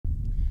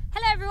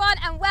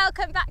and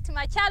welcome back to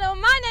my channel.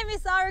 My name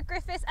is Zara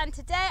Griffiths and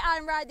today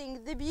I'm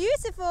riding the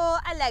beautiful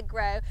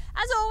Allegro.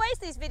 As always,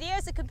 these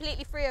videos are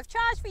completely free of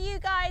charge for you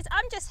guys.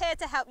 I'm just here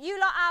to help you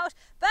lot out,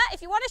 but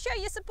if you want to show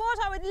your support,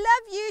 I would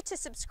love you to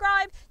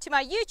subscribe to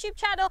my YouTube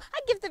channel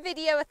and give the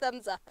video a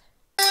thumbs up.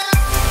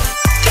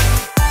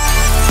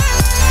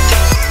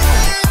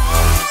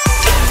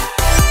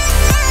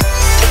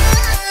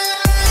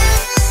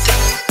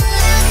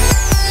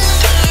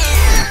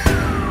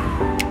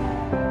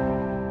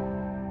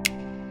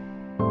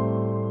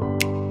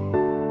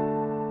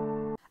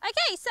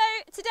 Okay, so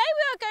today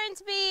we are going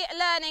to be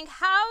learning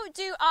how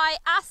do I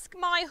ask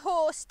my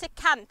horse to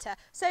canter.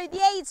 So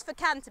the aids for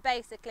canter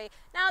basically.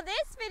 Now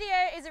this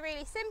video is a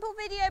really simple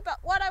video, but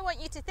what I want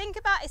you to think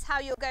about is how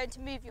you're going to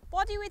move your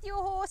body with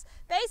your horse.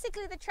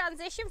 Basically the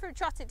transition from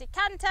trotting to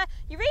canter,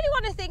 you really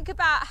want to think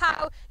about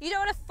how you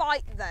don't want to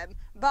fight them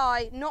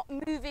by not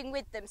moving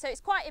with them. So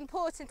it's quite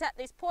important at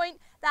this point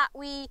that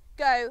we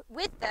go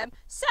with them.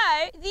 So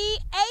the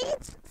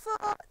aids for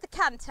the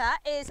canter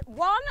is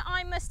one,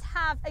 I must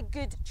have a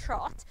good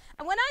trot.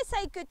 And when I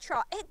say good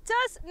trot, it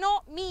does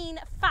not mean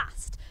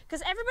fast,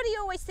 because everybody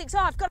always thinks, oh,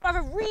 I've got to have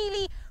a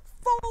really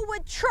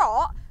forward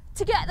trot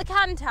to get the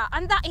canter,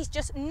 and that is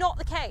just not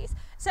the case.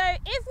 So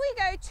if we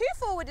go too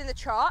forward in the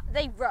trot,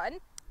 they run,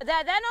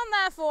 they're then on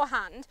their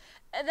forehand,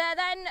 they're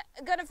then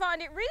going to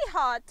find it really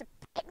hard to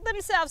pick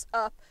themselves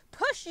up,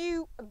 push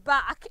you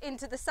back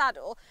into the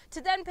saddle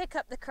to then pick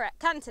up the correct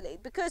canter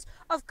lead, because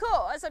of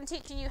course I'm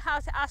teaching you how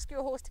to ask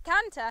your horse to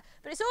canter,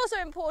 but it's also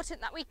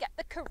important that we get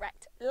the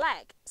correct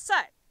leg. So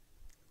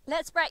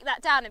let's break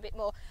that down a bit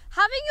more.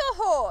 Having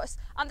your horse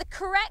on the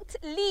correct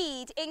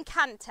lead in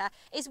canter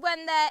is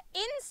when their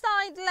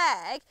inside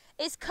leg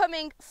is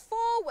coming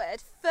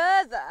forward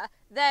further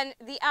than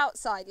the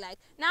outside leg.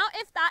 Now,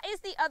 if that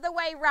is the other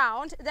way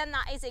round, then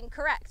that is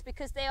incorrect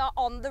because they are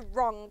on the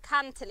wrong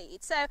canter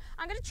lead. So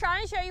I'm going to try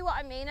and show you what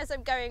I mean as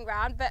I'm going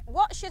round, but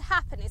what should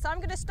happen is I'm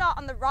going to start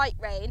on the right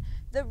rein.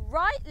 The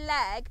right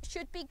leg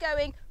should be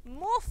going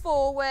more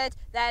forward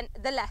than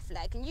the left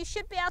leg, and you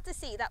should be able to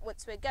see that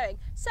once we're going.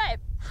 So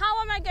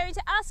how am I going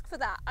to ask for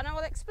that? And I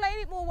will explain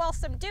it more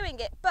whilst I'm doing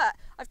it, but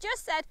I've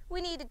just said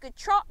we need a good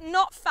trot,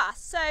 not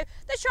fast. So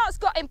the trot's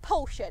got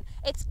impulsion.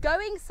 It's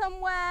going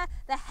somewhere,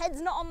 their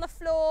head's not on the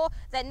floor,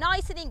 they're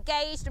nice and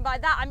engaged, and by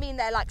that I mean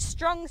they're like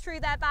strung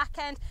through their back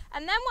end.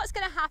 And then what's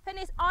going to happen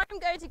is I'm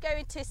going to go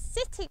into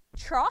sitting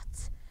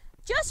trot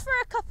just for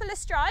a couple of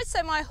strides,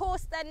 so my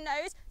horse then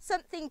knows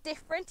something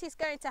different is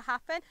going to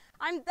happen.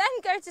 I'm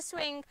then going to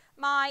swing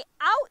my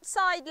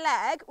outside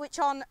leg, which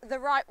on the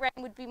right rein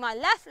would be my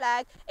left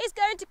leg, is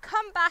going to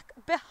come back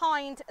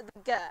behind the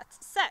girth.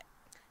 So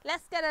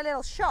let's get a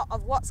little shot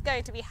of what's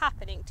going to be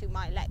happening to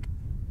my leg.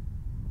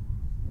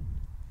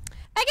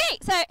 Okay,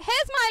 so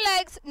here's my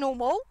legs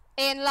normal,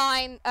 in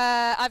line,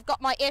 I've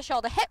got my ear,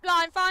 shoulder, hip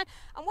line fine,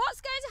 and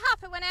what's going to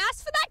happen when I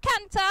ask for that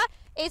canter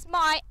is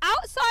my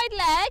outside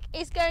leg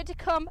is going to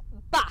come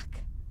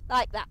back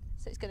like that.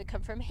 So it's going to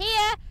come from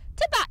here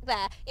to back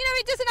there. You know,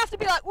 it doesn't have to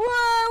be like,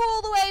 whoa,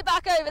 all the way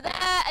back over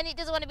there, and it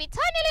doesn't want to be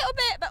tiny little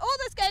bit, but all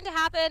that's going to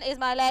happen is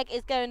my leg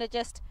is going to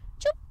just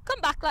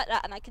come back like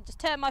that, and I can just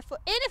turn my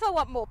foot in if I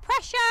want more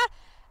pressure.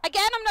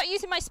 Again, I'm not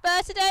using my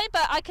spur today,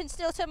 but I can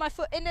still turn my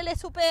foot in a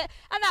little bit,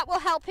 and that will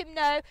help him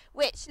know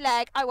which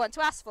leg I want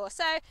to ask for.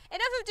 So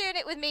enough of doing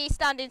it with me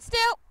standing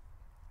still.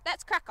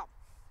 Let's crack on.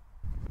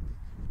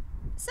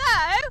 So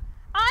I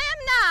am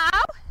now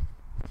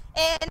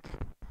in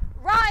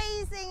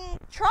rising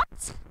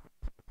trot.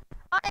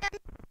 I am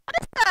on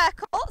a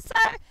circle,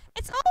 so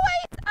it's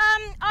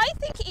always, I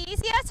think,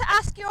 easier to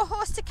ask your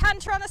horse to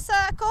canter on a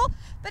circle,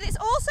 but it's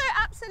also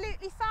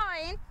absolutely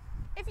fine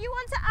if you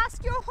want to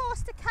ask your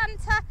horse to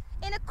canter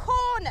in a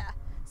corner.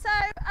 So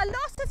a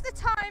lot of the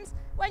times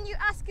when you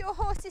ask your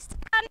horses to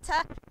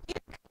canter, you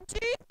can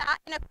do that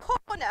in a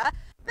corner,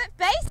 but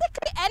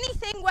basically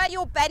anything where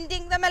you're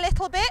bending them a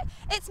little bit,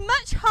 it's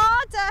much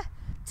harder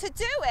to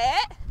do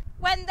it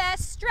when they're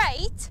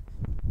straight.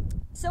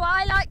 So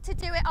I like to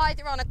do it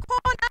either on a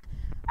corner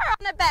or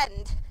on a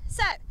bend.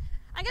 So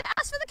I'm going to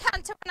ask for the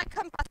canter when I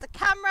come past the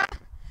camera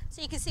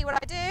so you can see what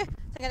I do.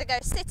 So I'm going to go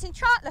sit in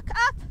trot, look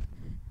up.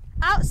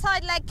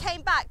 Outside leg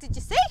came back, did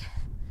you see?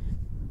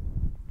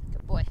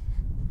 Good boy.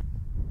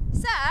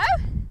 So,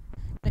 I'm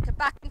going to come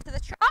back into the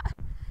trot.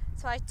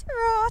 So I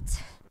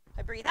trot,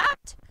 I breathe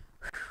out,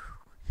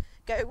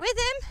 go with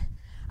him,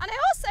 and I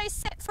also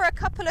sit for a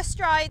couple of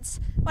strides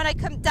when I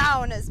come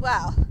down as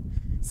well.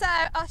 So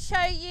I'll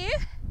show you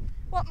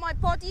what my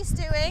body's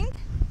doing.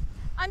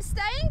 I'm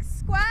staying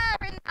square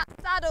in that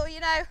saddle,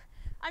 you know.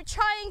 I'm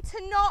trying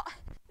to not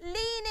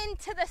lean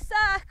into the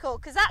circle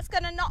because that's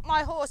going to knock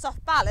my horse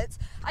off balance.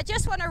 I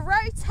just want to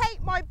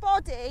rotate my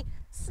body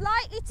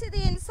slightly to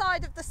the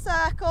inside of the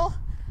circle.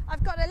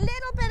 I've got a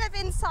little bit of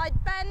inside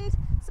bend,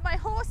 so my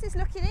horse is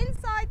looking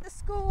inside the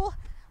school.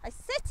 I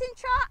sit in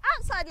trot,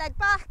 outside leg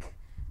back,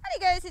 and he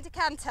goes into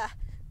canter.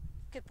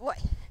 Good boy.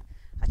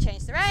 I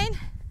change the rein.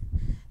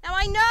 Now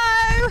I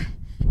know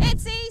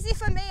it's easy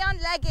for me on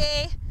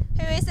Leggy,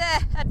 who is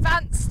an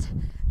advanced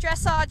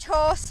dressage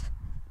horse.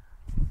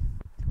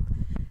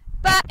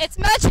 but it's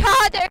much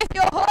harder if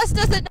your horse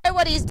doesn't know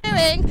what he's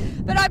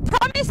doing. But I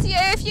promise you,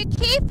 if you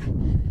keep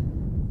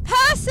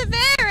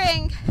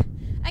persevering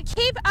and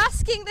keep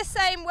asking the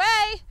same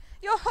way,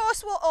 your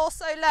horse will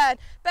also learn.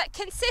 But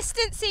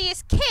consistency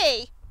is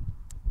key.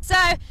 So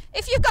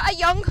if you've got a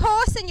young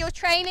horse and you're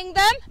training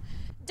them,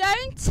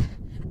 don't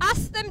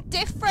ask them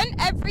different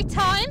every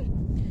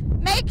time.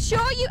 Make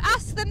sure you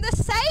ask them the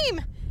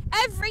same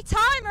every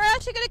time, or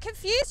else you're going to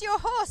confuse your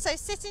horse. So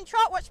sit in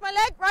trot, watch my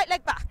leg, right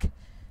leg back.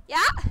 Yeah?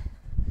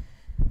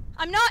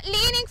 I'm not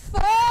leaning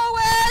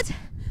forward.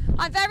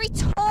 I'm very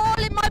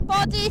tall in my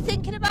body,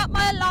 thinking about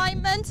my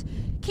alignment,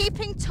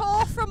 keeping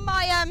tall from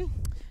my,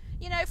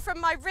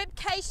 from my rib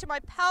cage to my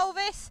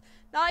pelvis,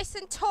 nice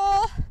and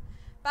tall.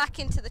 Back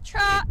into the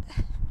trot.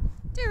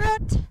 Do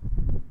it.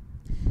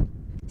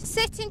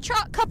 Sit in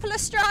trot, couple of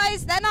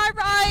strides, then I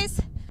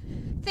rise.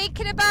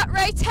 Thinking about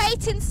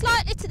rotating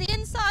slightly to the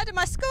inside of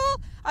my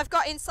school. I've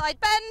got inside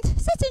bend,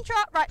 sit in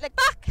trot, right leg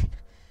back,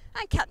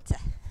 and canter.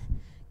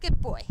 Good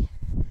boy.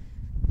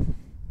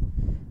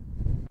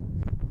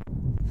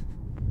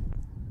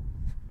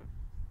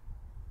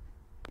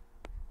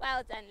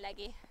 Well done,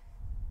 leggy.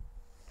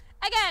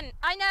 Again,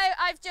 I know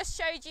I've just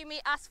showed you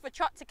me ask for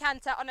trot to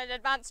canter on an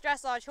advanced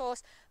dressage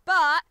horse,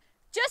 but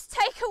just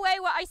take away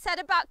what I said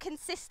about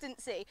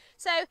consistency.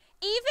 So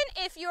even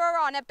if you're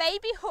on a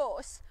baby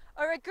horse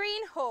or a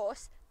green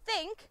horse,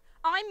 think,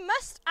 I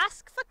must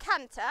ask for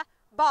canter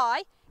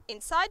by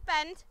inside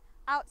bend,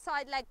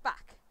 outside leg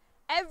back,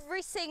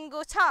 every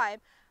single time.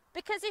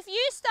 Because if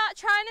you start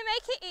trying to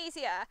make it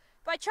easier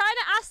by trying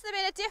to ask them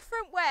in a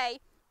different way,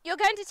 you're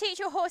going to teach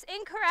your horse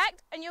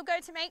incorrect, and you're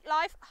going to make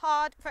life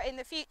hard for in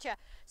the future.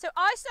 So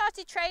I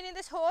started training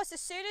this horse as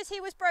soon as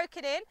he was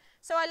broken in.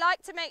 So I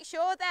like to make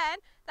sure then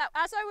that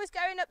as I was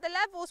going up the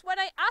levels, when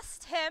I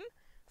asked him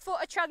for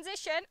a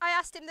transition, I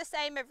asked him the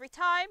same every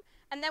time.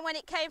 And then when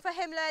it came for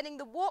him learning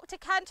the walk to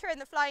canter and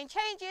the flying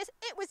changes,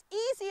 it was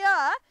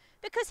easier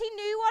because he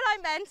knew what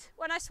I meant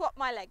when I swapped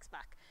my legs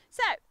back.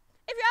 So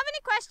if you have any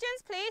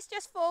questions, please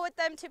just forward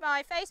them to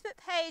my Facebook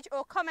page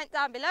or comment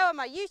down below on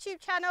my YouTube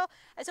channel.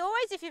 As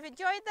always, if you've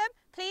enjoyed them,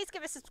 please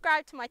give a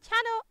subscribe to my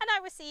channel, and I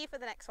will see you for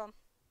the next one.